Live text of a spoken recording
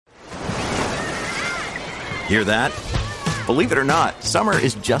Hear that? Believe it or not, summer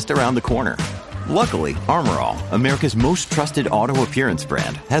is just around the corner. Luckily, Armor All, America's most trusted auto appearance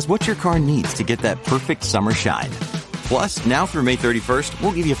brand, has what your car needs to get that perfect summer shine. Plus, now through May 31st,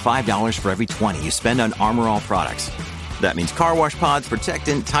 we'll give you $5 for every $20 you spend on Armor All products. That means car wash pods,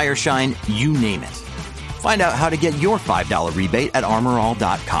 protectant, tire shine, you name it. Find out how to get your $5 rebate at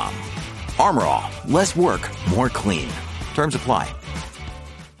armorall.com. Armor All, less work, more clean. Terms apply.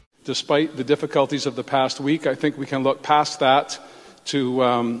 Despite the difficulties of the past week, I think we can look past that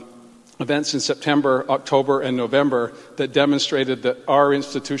to events in September, October, and November that demonstrated that our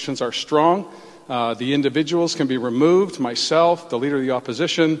institutions are strong. The individuals can be removed, myself, the Leader of the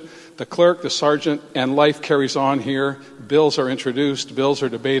Opposition, the clerk, the sergeant, and life carries on here. Bills are introduced, bills are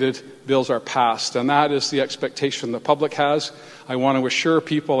debated, bills are passed, and that is the expectation the public has. I want to assure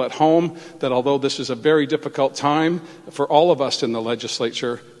people at home that although this is a very difficult time for all of us in the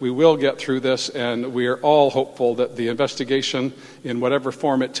legislature, we will get through this, and we are all hopeful that the investigation, in whatever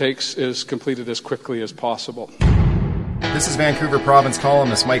form it takes, is completed as quickly as possible. This is Vancouver Province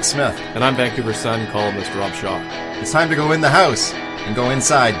columnist Mike Smith. And I'm Vancouver Sun columnist Rob Shaw. It's time to go in the House and go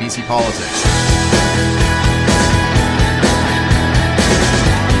inside BC politics.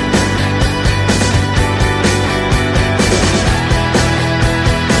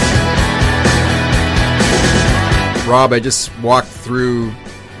 Rob, I just walked through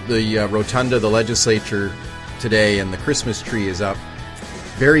the rotunda of the legislature today, and the Christmas tree is up.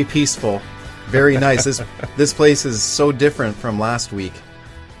 Very peaceful. Very nice. This place is so different from last week.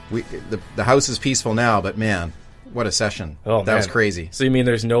 The house is peaceful now, but man, what a session. Oh, that was crazy. So you mean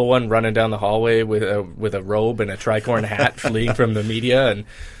there's no one running down the hallway with a robe and a tricorn hat fleeing from the media and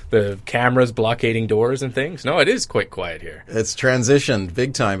the cameras blockading doors and things? No, it is quite quiet here. It's transitioned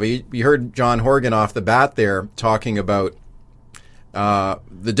big time. But you heard John Horgan off the bat there talking about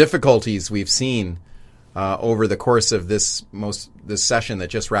the difficulties we've seen over the course of this session that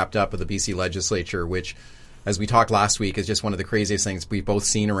just wrapped up of the BC legislature, which, as we talked last week, is just one of the craziest things we've both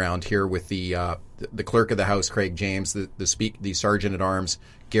seen around here with the clerk of the House, Craig James, the sergeant at arms,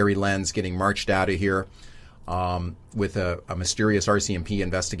 Gary Lenz, getting marched out of here with a mysterious RCMP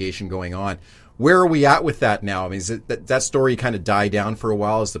investigation going on. Where are we at with that now? I mean, is it that story kind of die down for a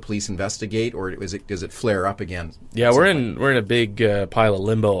while as the police investigate, or does it flare up again? Yeah, we're in a big pile of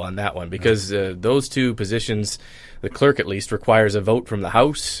limbo on that one because those two positions, the clerk at least, requires a vote from the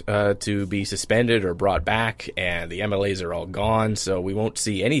House to be suspended or brought back, and the MLAs are all gone, so we won't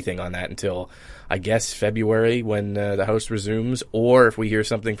see anything on that until, I guess, February when the House resumes, or if we hear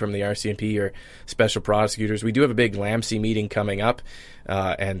something from the RCMP or special prosecutors. We do have a big LAMC meeting coming up,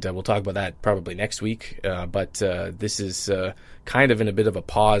 and we'll talk about that probably next week, but this is kind of in a bit of a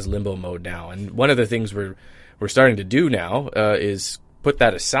pause limbo mode now. And one of the things we're starting to do now is put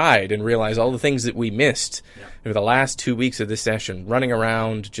that aside and realize all the things that we missed over the last 2 weeks of this session, running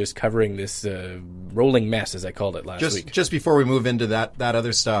around just covering this rolling mess, as I called it last week. Just before we move into that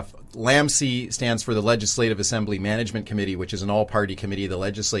other stuff, LAMC stands for the Legislative Assembly Management Committee, which is an all-party committee of the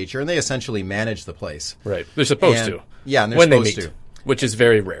legislature, and they essentially manage the place. Right. They're supposed to. Yeah, and they're when supposed they meet, to. Which is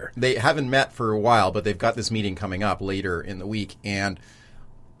very rare. They haven't met for a while, but they've got this meeting coming up later in the week, and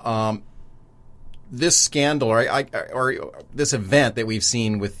this scandal or this event that we've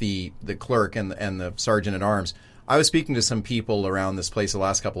seen with the clerk and the sergeant at arms, I was speaking to some people around this place the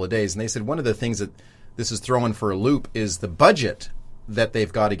last couple of days, and they said one of the things that this is throwing for a loop is the budget that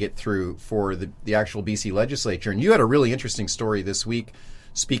they've got to get through for the actual BC legislature. And you had a really interesting story this week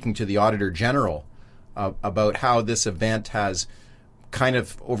speaking to the Auditor General about how this event has kind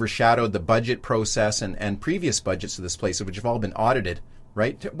of overshadowed the budget process and previous budgets of this place, which have all been audited.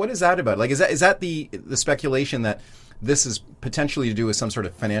 Right? What is that about? Like, is that the speculation that this is potentially to do with some sort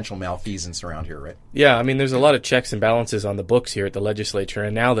of financial malfeasance around here, right? Yeah, I mean, there's a lot of checks and balances on the books here at the legislature,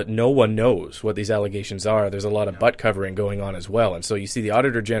 and now that no one knows what these allegations are, there's a lot of butt covering going on as well. And so you see the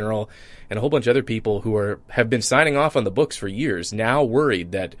Auditor General and a whole bunch of other people who have been signing off on the books for years now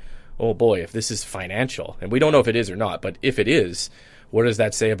worried that, oh boy, if this is financial, and we don't know if it is or not, but if it is, what does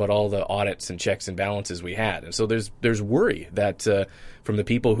that say about all the audits and checks and balances we had? And so there's worry that from the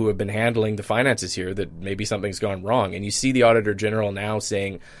people who have been handling the finances here that maybe something's gone wrong. And you see the Auditor General now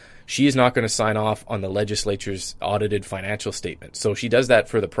saying she is not going to sign off on the legislature's audited financial statement. So she does that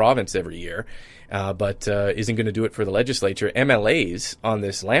for the province every year, but isn't going to do it for the legislature. MLAs on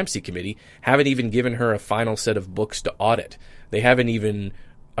this LAMC committee haven't even given her a final set of books to audit. They haven't even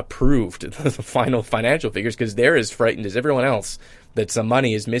approved the final financial figures because they're as frightened as everyone else that some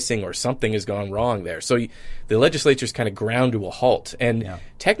money is missing or something has gone wrong there. So the legislature's kind of ground to a halt. And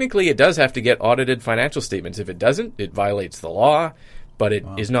technically it does have to get audited financial statements. If it doesn't, it violates the law. but it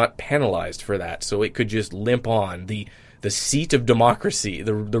is not penalized for that. So it could just limp on. The seat of democracy,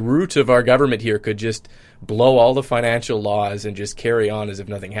 the root of our government here could just blow all the financial laws and just carry on as if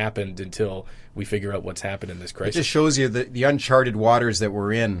nothing happened until we figure out what's happened in this crisis. It just shows you the uncharted waters that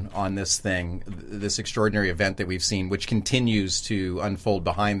we're in on this thing, this extraordinary event that we've seen, which continues to unfold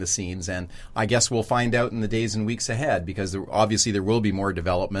behind the scenes. And I guess we'll find out in the days and weeks ahead, because obviously there will be more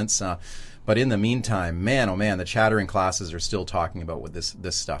developments. But in the meantime, man, oh man, the chattering classes are still talking about with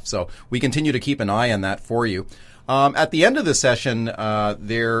this stuff. So we continue to keep an eye on that for you. At the end of the session,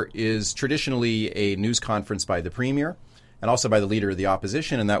 there is traditionally a news conference by the Premier and also by the Leader of the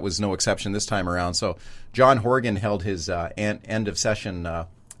Opposition, and that was no exception this time around. So John Horgan held his end of session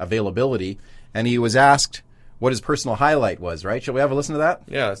availability, and he was asked what his personal highlight was, right? Shall we have a listen to that?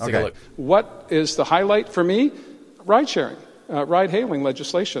 Yeah, let's take a look. What is the highlight for me? Ride-sharing, ride-hailing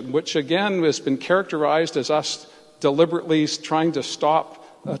legislation, which again has been characterized as us deliberately trying to stop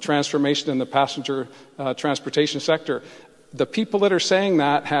transformation in the passenger transportation sector. The people that are saying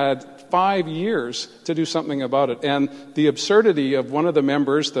that had 5 years to do something about it. And the absurdity of one of the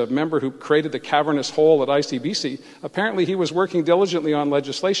members, the member who created the cavernous hole at ICBC, apparently he was working diligently on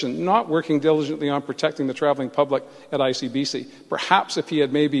legislation, not working diligently on protecting the traveling public at ICBC. Perhaps if he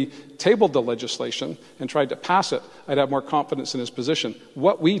had maybe tabled the legislation and tried to pass it, I'd have more confidence in his position.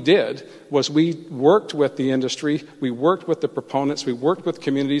 What we did was we worked with the industry, we worked with the proponents, we worked with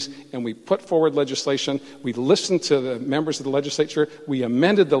communities, and we put forward legislation. We listened to the members of the legislature, we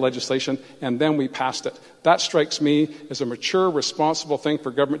amended the legislation, and then we passed it. That strikes me as a mature, responsible thing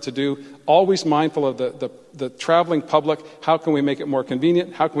for government to do, always mindful of the traveling public. How can we make it more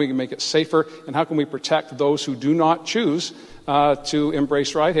convenient? How can we make it safer? And how can we protect those who do not choose to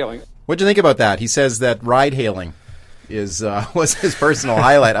embrace ride-hailing? What do you think about that? He says that ride-hailing was his personal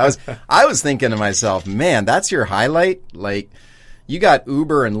highlight. I was thinking to myself, man, that's your highlight? Like, you got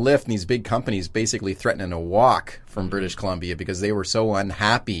Uber and Lyft and these big companies basically threatening to walk from British Columbia because they were so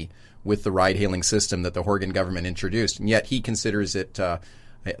unhappy with the ride-hailing system that the Horgan government introduced. And yet he considers it the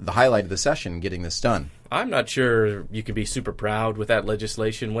highlight of the session, getting this done. I'm not sure you can be super proud with that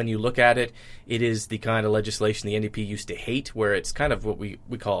legislation. When you look at it, it is the kind of legislation the NDP used to hate, where it's kind of what we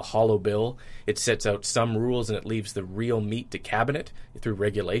call a hollow bill. It sets out some rules and it leaves the real meat to cabinet through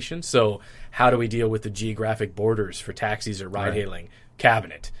regulation. So how do we deal with the geographic borders for taxis or ride-hailing? Right.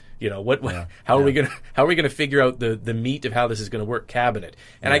 Cabinet. You know, how are we going to figure out the meat of how this is going to work? Cabinet.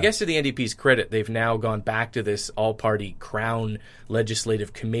 And I guess to the NDP's credit, they've now gone back to this all-party Crown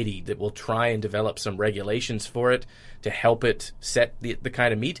legislative committee that will try and develop some regulations for it to help it set the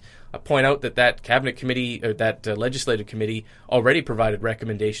kind of meat. I point out that cabinet committee, or that legislative committee, already provided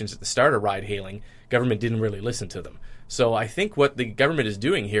recommendations at the start of ride-hailing. Government didn't really listen to them. So I think what the government is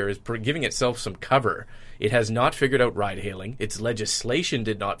doing here is giving itself some cover. It has not figured out ride-hailing. Its legislation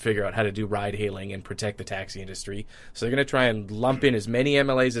did not figure out how to do ride-hailing and protect the taxi industry. So they're going to try and lump in as many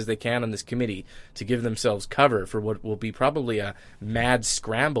MLAs as they can on this committee to give themselves cover for what will be probably a mad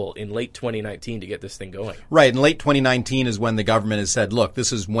scramble in late 2019 to get this thing going. Right, and late 2019 is when the government has said, look,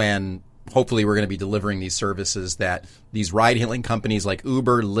 this is when hopefully we're going to be delivering these services that these ride-hailing companies like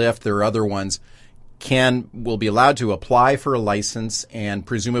Uber, Lyft, there are other ones, will be allowed to apply for a license and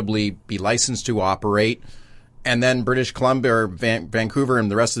presumably be licensed to operate. And then British Columbia or Vancouver and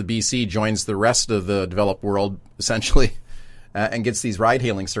the rest of the BC joins the rest of the developed world essentially and gets these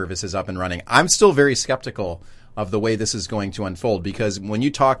ride-hailing services up and running. I'm still very skeptical of the way this is going to unfold, because when you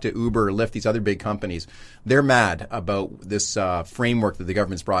talk to Uber or Lyft, these other big companies, they're mad about this framework that the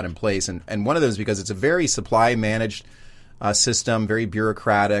government's brought in place. And one of them is because it's a very supply-managed system, very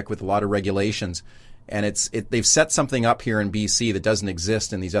bureaucratic with a lot of regulations. And they've set something up here in BC that doesn't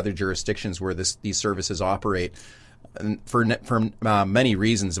exist in these other jurisdictions where these services operate, and for many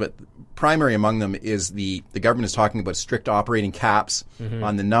reasons. But primary among them is the government is talking about strict operating caps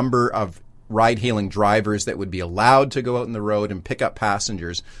on the number of ride-hailing drivers that would be allowed to go out on the road and pick up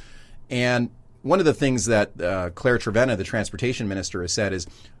passengers. And one of the things that Claire Trevena, the transportation minister, has said is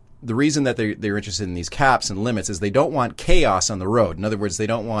the reason that they're interested in these caps and limits is they don't want chaos on the road. In other words, they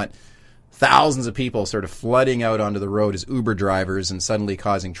don't want thousands of people sort of flooding out onto the road as Uber drivers and suddenly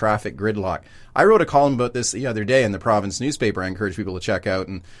causing traffic gridlock. I wrote a column about this the other day in the Province newspaper I encourage people to check out,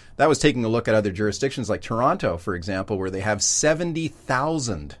 and that was taking a look at other jurisdictions like Toronto, for example, where they have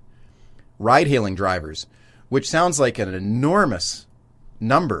 70,000 ride-hailing drivers, which sounds like an enormous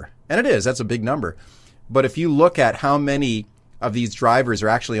number. And it is. That's a big number. But if you look at how many of these drivers are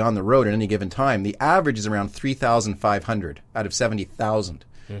actually on the road at any given time, the average is around 3,500 out of 70,000.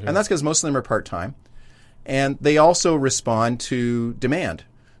 And that's because most of them are part-time. And they also respond to demand.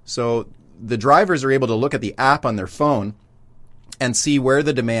 So the drivers are able to look at the app on their phone and see where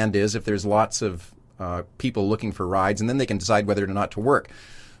the demand is, if there's lots of people looking for rides, and then they can decide whether or not to work.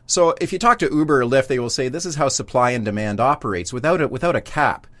 So if you talk to Uber or Lyft, they will say this is how supply and demand operates without a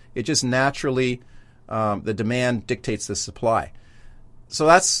cap. It just naturally, the demand dictates the supply. So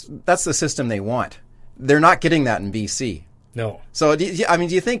that's the system they want. They're not getting that in BC. No. So do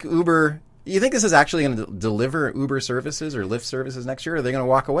you think Uber? You think this is actually going to deliver Uber services or Lyft services next year, or are they going to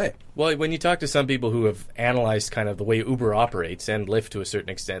walk away? Well, when you talk to some people who have analyzed kind of the way Uber operates, and Lyft to a certain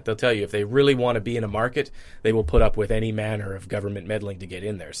extent, they'll tell you if they really want to be in a market, they will put up with any manner of government meddling to get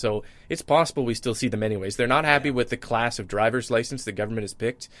in there. So it's possible we still see them anyways. They're not happy with the class of driver's license the government has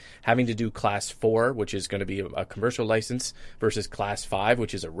picked, having to do Class 4, which is going to be a commercial license, versus Class 5,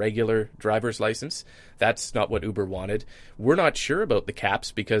 which is a regular driver's license. That's not what Uber wanted. We're not sure about the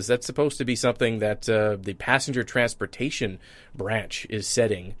caps because that's supposed to be something that the passenger transportation branch is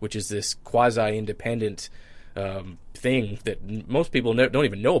setting, which is this quasi-independent thing that most people don't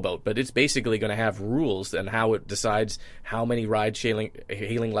even know about, but it's basically going to have rules and how it decides how many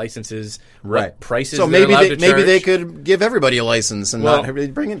ride-hailing licenses, what prices so they're allowed to charge. Maybe they could give everybody a license and not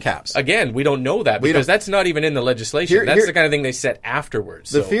bring in caps. Again, we don't know that because that's not even in the legislation. That's the kind of thing they set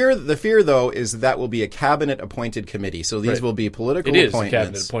afterwards. The fear, though, is that will be a cabinet-appointed committee. So these will be political appointments. It is a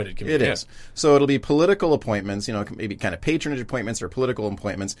cabinet-appointed committee. It is. So it'll be political appointments, maybe kind of patronage appointments or political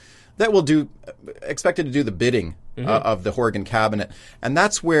appointments that will expected to do the bidding of the Horgan cabinet. And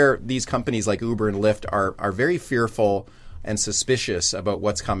that's where these companies like Uber and Lyft are very fearful and suspicious about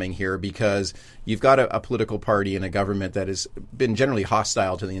what's coming here, because you've got a political party and a government that has been generally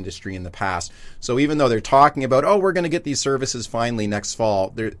hostile to the industry in the past. So even though they're talking about, we're going to get these services finally next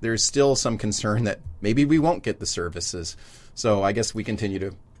fall, there's still some concern that maybe we won't get the services. So I guess we continue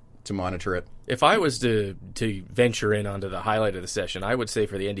to monitor it. If I was to venture in onto the highlight of the session, I would say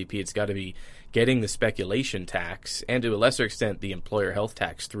for the NDP it's got to be getting the speculation tax and to a lesser extent the employer health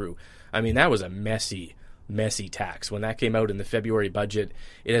tax through. I mean, that was a messy tax. When that came out in the February budget,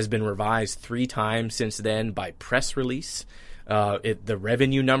 it has been revised 3 times since then by press release. The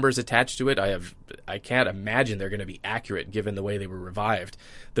revenue numbers attached to it, I can't imagine they're going to be accurate given the way they were revived.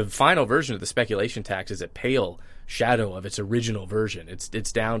 The final version of the speculation tax is a pale shadow of its original version.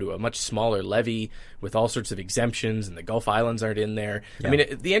 It's down to a much smaller levy with all sorts of exemptions, and the Gulf Islands aren't in there. Yeah. I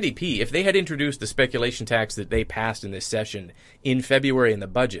mean, the NDP, if they had introduced the speculation tax that they passed in this session in February in the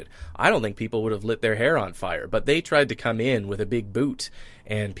budget, I don't think people would have lit their hair on fire. But they tried to come in with a big boot,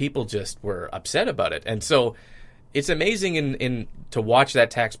 and people just were upset about it. And so it's amazing in to watch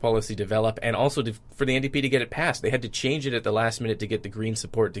that tax policy develop, and also for the NDP to get it passed. They had to change it at the last minute to get the Green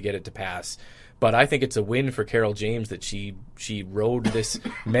support to get it to pass. But I think it's a win for Carol James that she rode this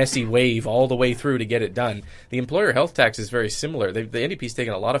messy wave all the way through to get it done. The employer health tax is very similar. The NDP's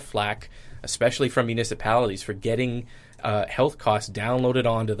taken a lot of flack, especially from municipalities, for getting health costs downloaded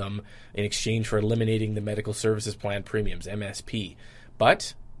onto them in exchange for eliminating the medical services plan premiums, MSP.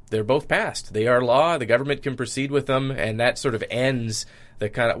 But they're both passed. They are law. The government can proceed with them, and that sort of ends the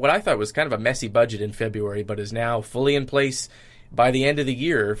kind of what I thought was kind of a messy budget in February, but is now fully in place by the end of the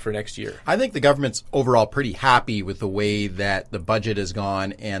year for next year. I think the government's overall pretty happy with the way that the budget has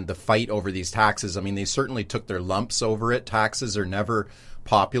gone and the fight over these taxes. I mean, they certainly took their lumps over it. Taxes are never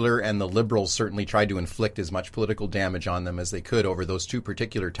popular, and the Liberals certainly tried to inflict as much political damage on them as they could over those 2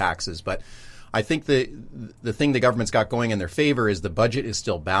 particular taxes. But I think the thing the government's got going in their favor is the budget is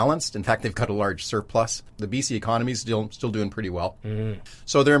still balanced. In fact, they've got a large surplus. The BC economy is still doing pretty well. Mm-hmm.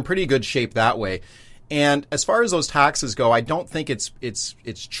 So they're in pretty good shape that way. And as far as those taxes go, I don't think it's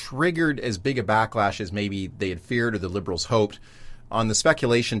triggered as big a backlash as maybe they had feared or the Liberals hoped. On the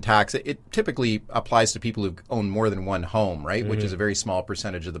speculation tax, it typically applies to people who own more than one home, right, which is a very small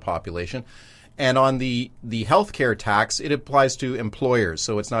percentage of the population. And on the healthcare tax, it applies to employers,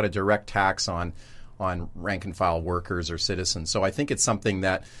 so it's not a direct tax on rank and file workers or citizens. So I think it's something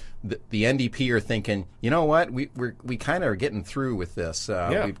that the NDP are thinking, you know what, we kind of are getting through with this.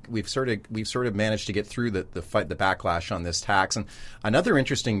 We've sort of managed to get through the fight, the backlash on this tax. And another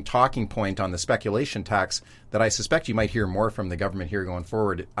interesting talking point on the speculation tax that I suspect you might hear more from the government here going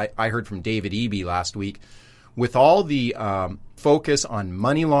forward. I heard from David Eby last week, with all the focus on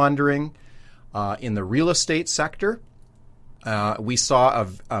money laundering in the real estate sector. We saw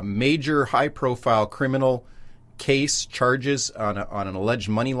a major high-profile criminal case, charges on an alleged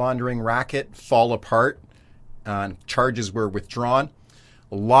money laundering racket fall apart. Charges were withdrawn.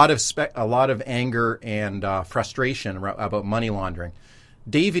 A lot of anger and frustration about money laundering.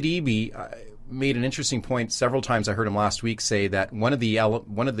 David Eby made an interesting point several times. I heard him last week say that one of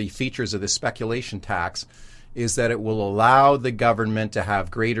the features of this speculation tax is that it will allow the government to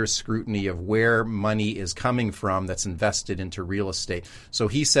have greater scrutiny of where money is coming from that's invested into real estate. So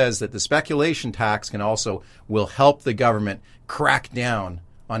he says that the speculation tax will help the government crack down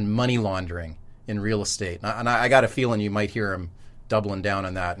on money laundering in real estate. And I got a feeling you might hear him doubling down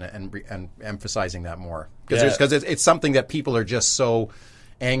on that and emphasizing that more. Because it's something that people are just so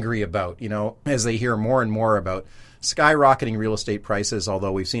angry about, as they hear more and more about skyrocketing real estate prices,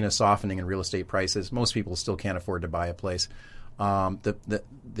 although we've seen a softening in real estate prices. Most people still can't afford to buy a place. The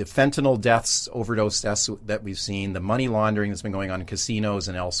fentanyl deaths, overdose deaths that we've seen, the money laundering that's been going on in casinos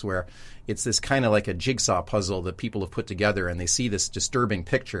and elsewhere, it's this kind of like a jigsaw puzzle that people have put together, and they see this disturbing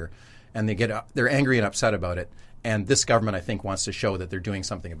picture, and they're angry and upset about it. And this government, I think, wants to show that they're doing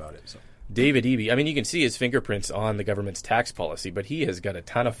something about it. So. David Eby, I mean, you can see his fingerprints on the government's tax policy, but he has got a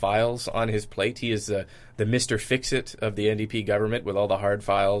ton of files on his plate. He is the Mr. Fix-It of the NDP government, with all the hard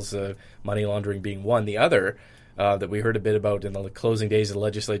files, money laundering being one. The other that we heard a bit about in the closing days of the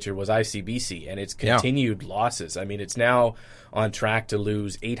legislature was ICBC and its continued losses. I mean, it's now on track to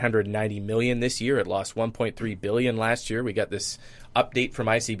lose $890 million this year. It lost $1.3 billion last year. We got this update from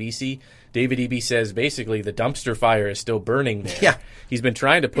ICBC. David Eby says basically the dumpster fire is still burning there. Yeah. He's been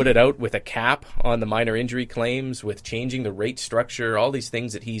trying to put it out with a cap on the minor injury claims, with changing the rate structure, all these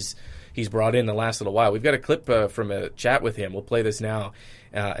things that he's brought in the last little while. We've got a clip from a chat with him. We'll play this now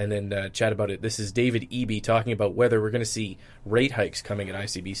and then chat about it. This is David Eby talking about whether we're going to see rate hikes coming at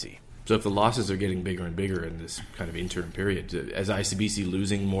ICBC. So if the losses are getting bigger and bigger in this kind of interim period, is ICBC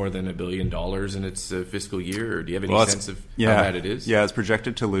losing more than $1 billion in its fiscal year, or do you have any sense of how bad it is? Yeah, it's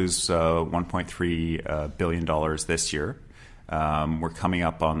projected to lose $1.3 billion this year. We're coming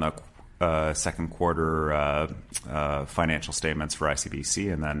up on the second quarter financial statements for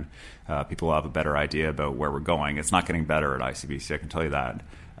ICBC, and then people will have a better idea about where we're going. It's not getting better at ICBC, I can tell you that.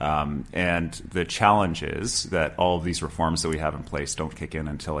 And the challenge is that all of these reforms that we have in place don't kick in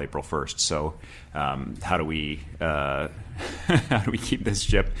until April 1st. So how do we keep this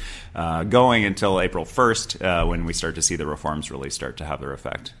ship going until April 1st when we start to see the reforms really start to have their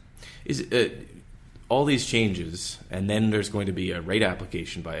effect? Is all these changes, and then there's going to be a rate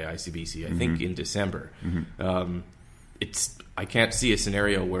application by ICBC, I think, in December. I can't see a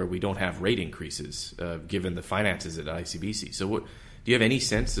scenario where we don't have rate increases given the finances at ICBC. So do you have any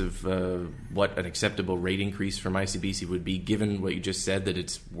sense of what an acceptable rate increase from ICBC would be, given what you just said, that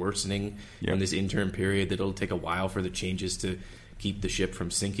it's worsening in this interim period, that it'll take a while for the changes to keep the ship from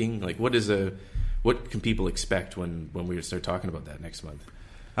sinking? Like, what can people expect when we start talking about that next month?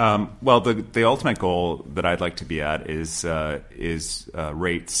 Well, the ultimate goal that I'd like to be at is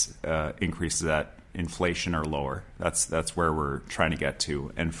rates increases at inflation or lower. That's where we're trying to get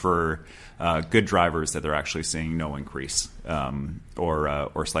to, and for good drivers that they're actually seeing no increase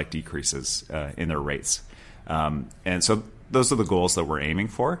or slight decreases in their rates. And so those are the goals that we're aiming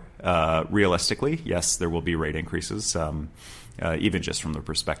for. Realistically, yes, there will be rate increases, even just from the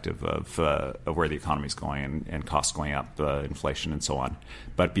perspective of where the economy is going and costs going up, inflation and so on.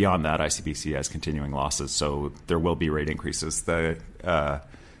 But beyond that, ICBC has continuing losses, so there will be rate increases.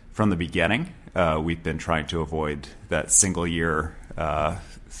 From the beginning, we've been trying to avoid that single year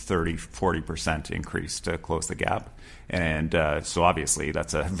 30-40% increase to close the gap. And so obviously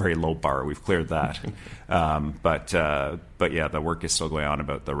that's a very low bar. We've cleared that. But yeah, the work is still going on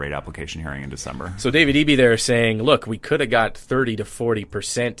about the rate application hearing in December. So David Eby there is saying, look, we could have got 30 to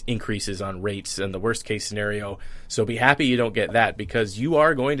 40% increases on rates in the worst case scenario. So be happy you don't get that, because you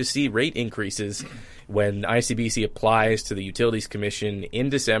are going to see rate increases when ICBC applies to the Utilities Commission in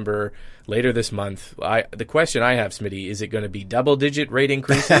December, later this month. The question I have, Smitty, is it going to be double-digit rate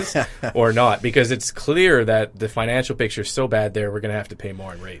increases or not? Because it's clear that the financial picture is so bad there, we're going to have to pay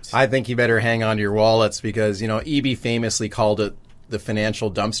more in rates. I think you better hang on to your wallets, because, Eby famously called it the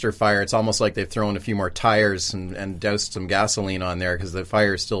financial dumpster fire. It's almost like they've thrown a few more tires and doused some gasoline on there, because the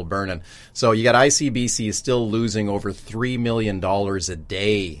fire is still burning. So you got ICBC is still losing over $3 million a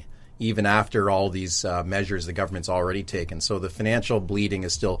day, even after all these measures the government's already taken. So the financial bleeding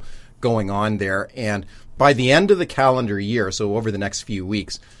is still going on there. And by the end of the calendar year, so over the next few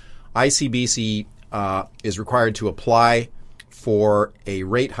weeks, ICBC is required to apply for a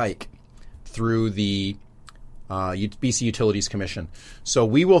rate hike through the BC Utilities Commission. So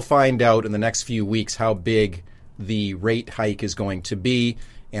we will find out in the next few weeks how big the rate hike is going to be,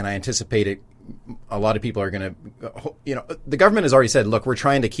 and I anticipate it. A lot of people are going to, the government has already said, look, we're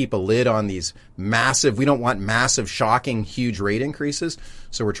trying to keep a lid on these we don't want massive, shocking, huge rate increases.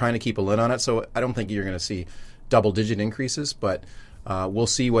 So we're trying to keep a lid on it. So I don't think you're going to see double-digit increases, but we'll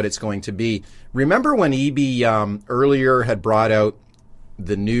see what it's going to be. Remember when Eby earlier had brought out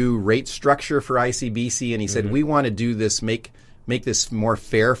the new rate structure for ICBC, and he said, we want to do this, make this more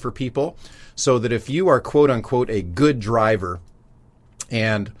fair for people, so that if you are, quote unquote, a good driver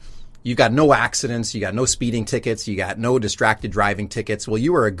and you got no accidents, you got no speeding tickets, you got no distracted driving tickets, well,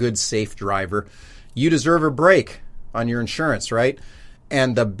 you are a good, safe driver, you deserve a break on your insurance, right?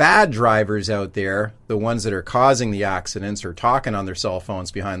 And the bad drivers out there, the ones that are causing the accidents or talking on their cell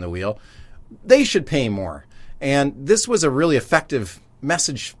phones behind the wheel, they should pay more. And this was a really effective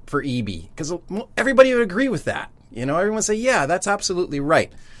message for EB, because everybody would agree with that. You know, everyone would say, yeah, that's absolutely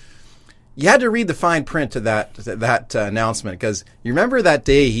right. You had to read the fine print of that announcement, because you remember that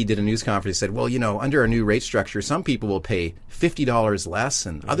day he did a news conference. He said, well, you know, under our new rate structure, some people will pay $50 less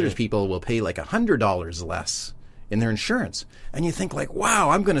and other people will pay like $100 less in their insurance. And you think like, wow,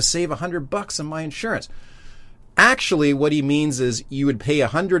 I'm going to save $100 on my insurance. Actually, what he means is you would pay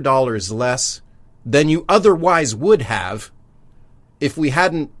 $100 less than you otherwise would have if we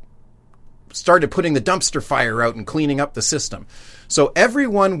hadn't started putting the dumpster fire out and cleaning up the system. So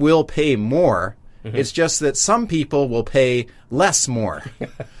everyone will pay more. It's just that some people will pay less more.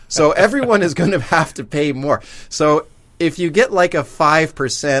 So everyone is going to have to pay more. So if you get like a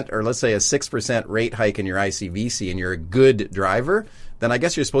 5% or let's say a 6% rate hike in your ICBC and you're a good driver, then I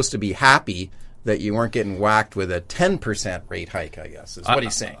guess you're supposed to be happy that you weren't getting whacked with a 10% rate hike, I guess, is what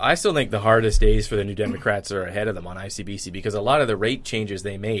he's saying. I still think the hardest days for the New Democrats are ahead of them on ICBC, because a lot of the rate changes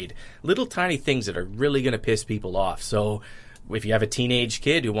they made, little tiny things that are really going to piss people off. So if you have a teenage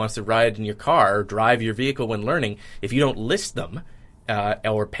kid who wants to ride in your car or drive your vehicle when learning, if you don't list them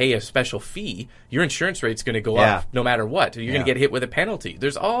or pay a special fee, your insurance rate's going to go up no matter what. You're going to get hit with a penalty.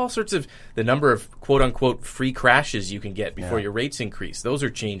 There's all sorts of the number of quote-unquote free crashes you can get before your rates increase. Those are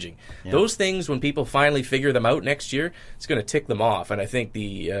changing. Those things, when people finally figure them out next year, it's going to tick them off, and I think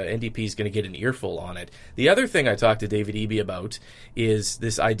the NDP is going to get an earful on it. The other thing I talked to David Eby about is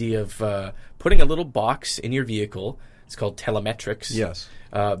this idea of putting a little box in your vehicle. It's called telemetrics. Yes.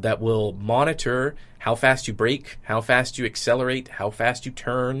 That will monitor how fast you brake, how fast you accelerate, how fast you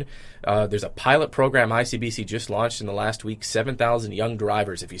turn. There's a pilot program ICBC just launched in the last week, 7,000 young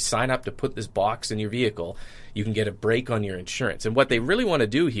drivers. If you sign up to put this box in your vehicle, you can get a break on your insurance. And what they really want to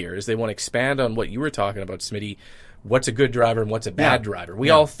do here is they want to expand on what you were talking about, Smitty. What's a good driver and what's a bad driver? We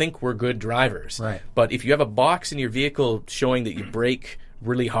all think we're good drivers. Right. But if you have a box in your vehicle showing that you brake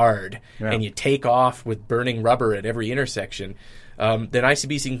really hard and you take off with burning rubber at every intersection, then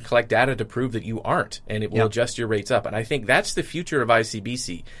ICBC can collect data to prove that you aren't, and it will adjust your rates up. And I think that's the future of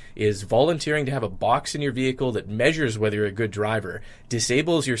ICBC, is volunteering to have a box in your vehicle that measures whether you're a good driver,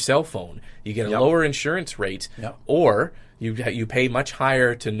 disables your cell phone, you get a lower insurance rate, or you pay much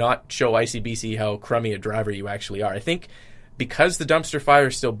higher to not show ICBC how crummy a driver you actually are. I think because the dumpster fire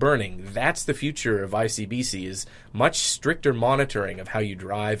is still burning, that's the future of ICBC, is much stricter monitoring of how you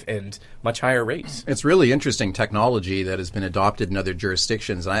drive and much higher rates. It's really interesting technology that has been adopted in other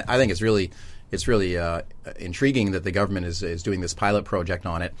jurisdictions. And I think it's really intriguing that the government is doing this pilot project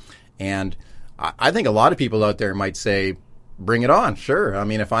on it. And I think a lot of people out there might say, bring it on. Sure. I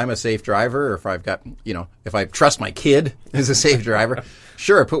mean, if I'm a safe driver, or if I've got, if I trust my kid as a safe driver,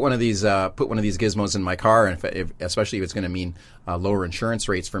 sure, put one of these gizmos in my car, and especially if it's going to mean lower insurance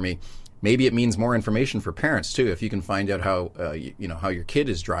rates for me. Maybe it means more information for parents too. If you can find out how how your kid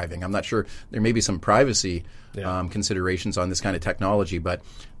is driving, I'm not sure. There may be some privacy considerations on this kind of technology, but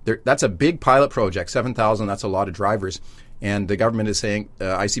that's a big pilot project. 7,000. That's a lot of drivers. And the government is saying,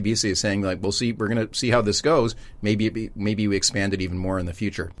 ICBC is saying, like, we'll see. We're going to see how this goes. Maybe we expand it even more in the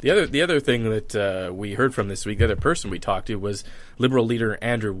future. The other thing that we heard from this week, the other person we talked to, was Liberal leader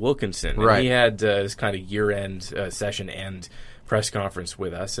Andrew Wilkinson. Right. And he had this kind of year-end session and press conference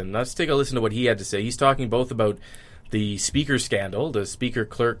with us. And let's take a listen to what he had to say. He's talking both about the speaker scandal, the speaker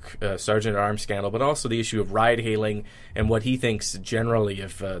clerk sergeant-at-arms scandal, but also the issue of ride-hailing and what he thinks generally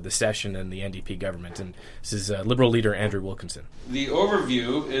of the session and the NDP government. And this is Liberal leader Andrew Wilkinson. The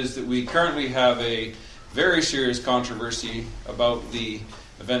overview is that we currently have a very serious controversy about the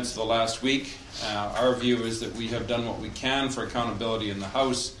events of the last week. Our view is that we have done what we can for accountability in the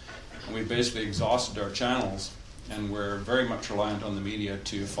House, and we've basically exhausted our channels, and we're very much reliant on the media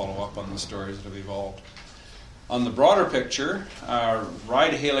to follow up on the stories that have evolved. On the broader picture,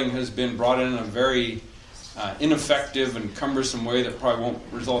 ride-hailing has been brought in a very ineffective and cumbersome way that probably won't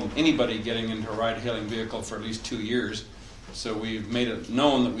result in anybody getting into a ride-hailing vehicle for at least 2 years. So we've made it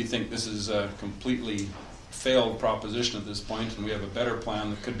known that we think this is a completely failed proposition at this point, and we have a better plan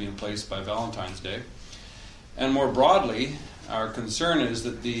that could be in place by Valentine's Day. And more broadly, our concern is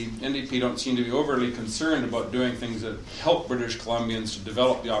that the NDP don't seem to be overly concerned about doing things that help British Columbians to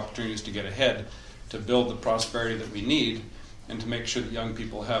develop the opportunities to get ahead, to build the prosperity that we need, and to make sure that young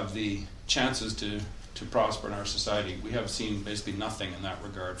people have the chances to prosper in our society. We have seen basically nothing in that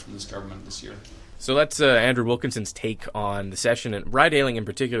regard from this government this year. So that's Andrew Wilkinson's take on the session, and ride-hailing in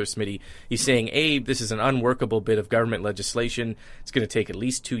particular, Smitty. He's saying, this is an unworkable bit of government legislation. It's going to take at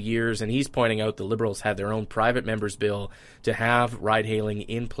least 2 years, and he's pointing out the Liberals had their own private members' bill to have ride-hailing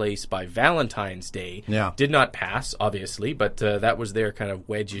in place by Valentine's Day. Yeah. Did not pass, obviously, but that was their kind of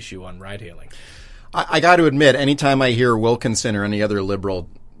wedge issue on ride-hailing. I got to admit, anytime I hear Wilkinson or any other Liberal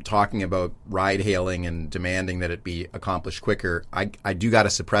talking about ride-hailing and demanding that it be accomplished quicker, I do got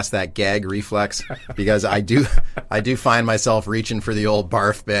to suppress that gag reflex because I do find myself reaching for the old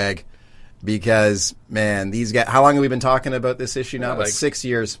barf bag because, man, these guys, how long have we been talking about this issue now? About 6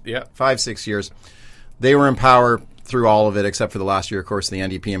 years. Yeah. 5-6 years. They were in power through all of it except for the last year, of course, the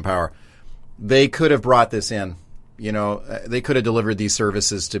NDP in power. They could have brought this in. They could have delivered these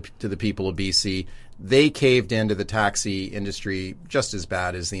services to the people of BC. They caved into the taxi industry just as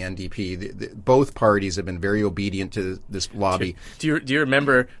bad as the NDP. Both parties have been very obedient to this lobby. Do you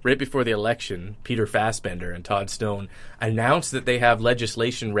remember right before the election, Peter Fassbender and Todd Stone announced that they have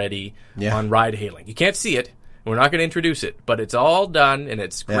legislation ready on ride-hailing? You can't see it. We're not going to introduce it, but it's all done, and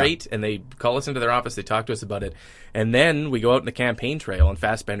it's great, and they call us into their office, they talk to us about it, and then we go out in the campaign trail, and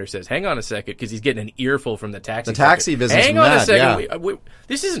Fassbender says, hang on a second, because he's getting an earful from the taxi The taxi business. Hang on a second.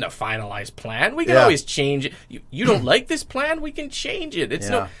 This isn't a finalized plan. We can always change it. You don't like this plan? We can change it.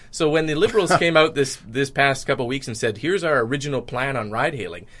 So when the Liberals came out this past couple of weeks and said, here's our original plan on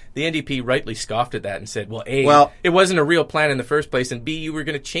ride-hailing, the NDP rightly scoffed at that and said, A, it wasn't a real plan in the first place, and B, you were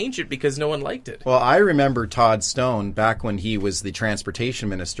going to change it because no one liked it. Well, I remember Todd Stone back when he was the transportation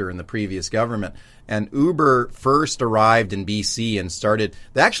minister in the previous government, and Uber first arrived in BC and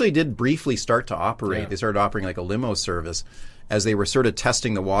they actually did briefly start to operate. Yeah. They started operating like a limo service as they were sort of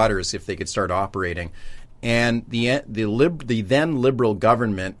testing the waters if they could start operating. And the then Liberal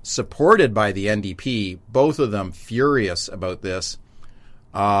government, supported by the NDP, both of them furious about this,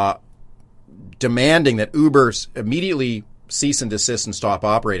 demanding that Uber immediately cease and desist and stop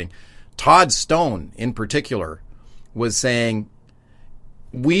operating. Todd Stone, in particular, was saying,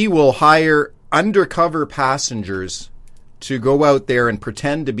 we will hire undercover passengers to go out there and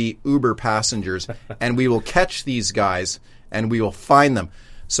pretend to be Uber passengers, and we will catch these guys, and we will find them.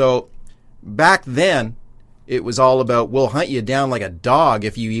 So back then, it was all about, we'll hunt you down like a dog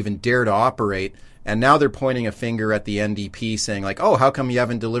if you even dare to operate. And now they're pointing a finger at the NDP saying, like, oh, how come you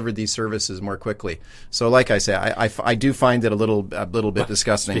haven't delivered these services more quickly? So like I say, I do find it a little bit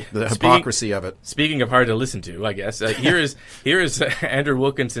disgusting, the hypocrisy of it. Speaking of hard to listen to, I guess, here is Andrew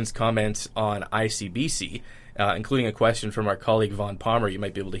Wilkinson's comments on ICBC, including a question from our colleague Vaughn Palmer you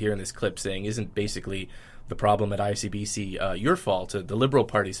might be able to hear in this clip saying, isn't basically the problem at ICBC your fault, the Liberal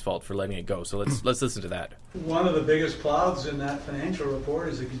Party's fault for letting it go? So let's listen to that. One of the biggest clouds in that financial report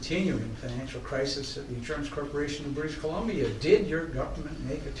is a continuing financial crisis at the Insurance Corporation of British Columbia. Did your government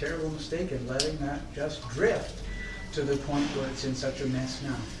make a terrible mistake in letting that just drift to the point where it's in such a mess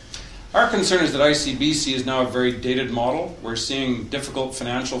now? Our concern is that ICBC is now a very dated model. We're seeing difficult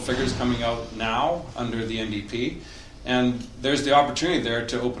financial figures coming out now under the NDP, and there's the opportunity there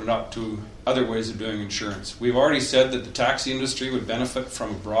to open it up to other ways of doing insurance. We've already said that the taxi industry would benefit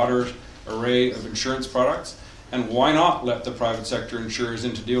from a broader array of insurance products, and why not let the private sector insurers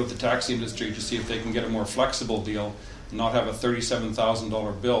in to deal with the taxi industry to see if they can get a more flexible deal and not have a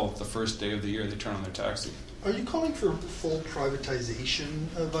 $37,000 bill the first day of the year they turn on their taxi. Are you calling for full privatization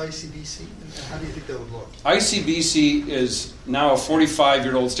of ICBC? And how do you think that would look? ICBC is now a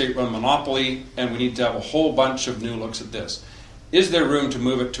 45-year-old state-run monopoly, and we need to have a whole bunch of new looks at this. Is there room to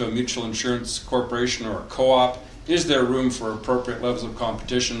move it to a mutual insurance corporation or a co-op? Is there room for appropriate levels of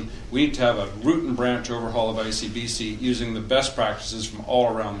competition? We need to have a root and branch overhaul of ICBC using the best practices from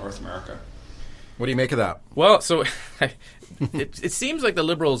all around North America. What do you make of that? Well, so it seems like the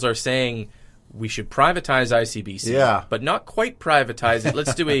Liberals are saying we should privatize ICBC, but not quite privatize it.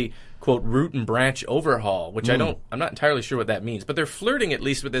 Let's do a, quote, root and branch overhaul, which I'm not entirely sure what that means. But they're flirting at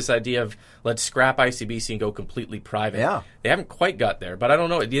least with this idea of let's scrap ICBC and go completely private. Yeah. They haven't quite got there, but I don't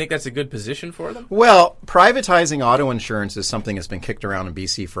know. Do you think that's a good position for them? Well, privatizing auto insurance is something that's been kicked around in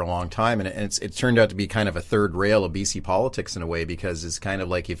BC for a long time, and it's turned out to be kind of a third rail of BC politics in a way, because it's kind of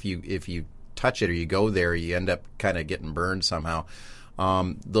like if you touch it or you go there, you end up kind of getting burned somehow.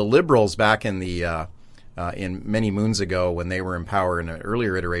 The Liberals back in in many moons ago, when they were in power in an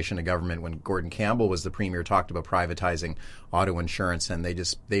earlier iteration of government, when Gordon Campbell was the premier, talked about privatizing auto insurance, and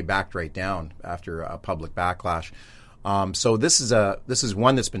they backed right down after a public backlash. So this is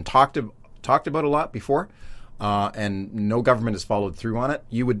one that's been talked about a lot before. and no government has followed through on it.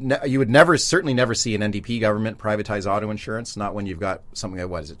 You would certainly never see an NDP government privatize auto insurance. Not when you've got something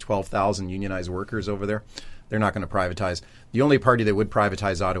like 12,000 unionized workers over there. They're not going to privatize. The only party that would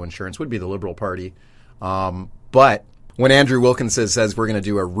privatize auto insurance would be the Liberal Party. But when Andrew Wilkinson says we're going to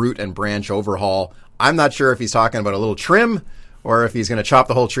do a root and branch overhaul, I'm not sure if he's talking about a little trim or if he's going to chop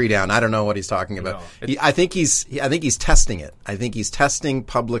the whole tree down. I don't know what he's talking about. No, I think he's testing it. I think he's testing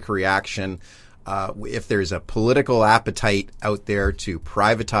public reaction. If there's a political appetite out there to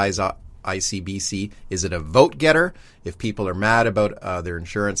privatize ICBC, is it a vote getter? If people are mad about their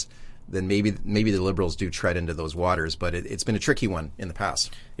insurance, then maybe the Liberals do tread into those waters. But it's been a tricky one in the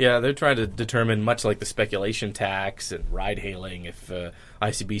past. Yeah, they're trying to determine, much like the speculation tax and ride-hailing, if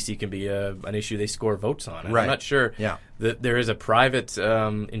ICBC can be an issue they score votes on. And right. I'm not sure that there is a private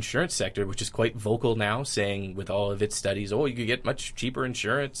insurance sector which is quite vocal now, saying with all of its studies, you could get much cheaper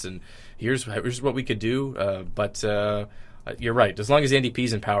insurance, and here's what we could do. But you're right. As long as the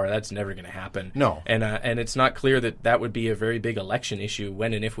NDP's in power, that's never going to happen. No. And it's not clear that would be a very big election issue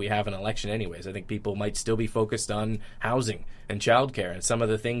when and if we have an election anyways. I think people might still be focused on housing and childcare and some of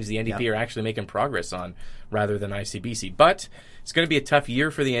the things the NDP are actually making progress on rather than ICBC. But it's going to be a tough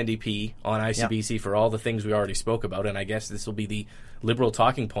year for the NDP on ICBC for all the things we already spoke about. And I guess this will be the Liberal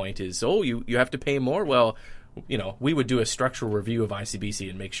talking point is, you have to pay more? Well, we would do a structural review of ICBC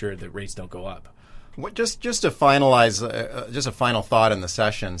and make sure that rates don't go up. Just to finalize, just a final thought in the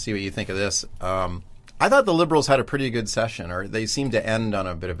session, see what you think of this. I thought the Liberals had a pretty good session, or they seemed to end on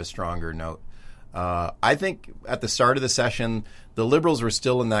a bit of a stronger note. I think at the start of the session, the Liberals were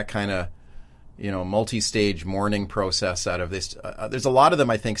still in that kind of, multi-stage mourning process out of this. There's a lot of them,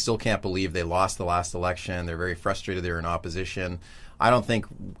 I think, still can't believe they lost the last election. They're very frustrated they're in opposition. I don't think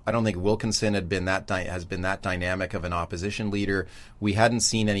Wilkinson has been that dynamic of an opposition leader. We hadn't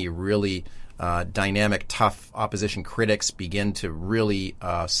seen any really dynamic, tough opposition critics begin to really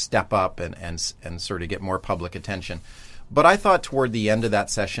step up and sort of get more public attention. But I thought toward the end of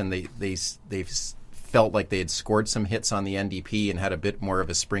that session, they felt like they had scored some hits on the NDP and had a bit more of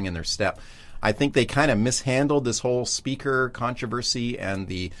a spring in their step. I think they kind of mishandled this whole speaker controversy and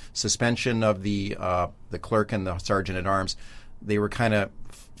the suspension of the clerk and the sergeant at arms. They were kind of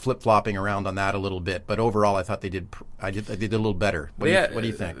flip-flopping around on that a little bit, but overall I thought they did a little better. What do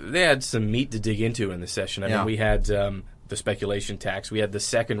you think? They had some meat to dig into in the session. I mean, we had the speculation tax. We had the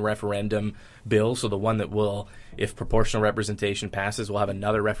second referendum bill, so the one that will, if proportional representation passes, we'll have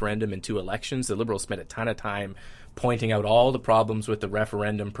another referendum in 2 elections. The Liberals spent a ton of time pointing out all the problems with the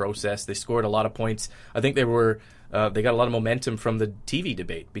referendum process. They scored a lot of points. I think they got a lot of momentum from the TV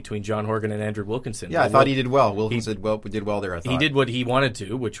debate between John Horgan and Andrew Wilkinson. Yeah, I thought he did well. Wilkinson did well there, I thought. He did what he wanted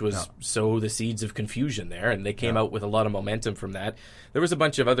to, which was sow the seeds of confusion there, and they came out with a lot of momentum from that. There was a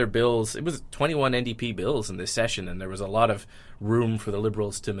bunch of other bills. It was 21 NDP bills in this session, and there was a lot of room for the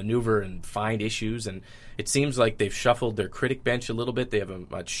Liberals to maneuver and find issues, and it seems like they've shuffled their critic bench a little bit. They have a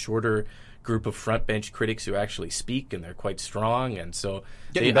much shorter group of front bench critics who actually speak, and they're quite strong, and so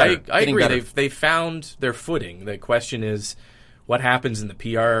I agree. They've found their footing. The question is, what happens in the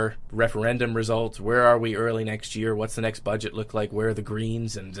PR referendum results? Where are we early next year? What's the next budget look like? Where are the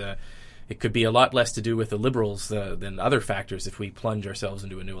Greens? And it could be a lot less to do with the Liberals than other factors if we plunge ourselves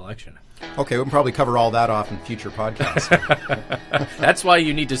into a new election. Okay, we'll probably cover all that off in future podcasts. That's why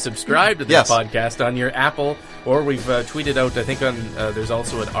you need to subscribe to this podcast on your Apple, or we've tweeted out, I think, on there's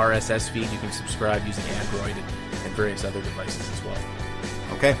also an RSS feed. You can subscribe using Android and various other devices as well.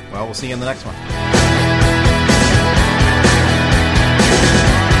 Okay, well, we'll see you in the next one.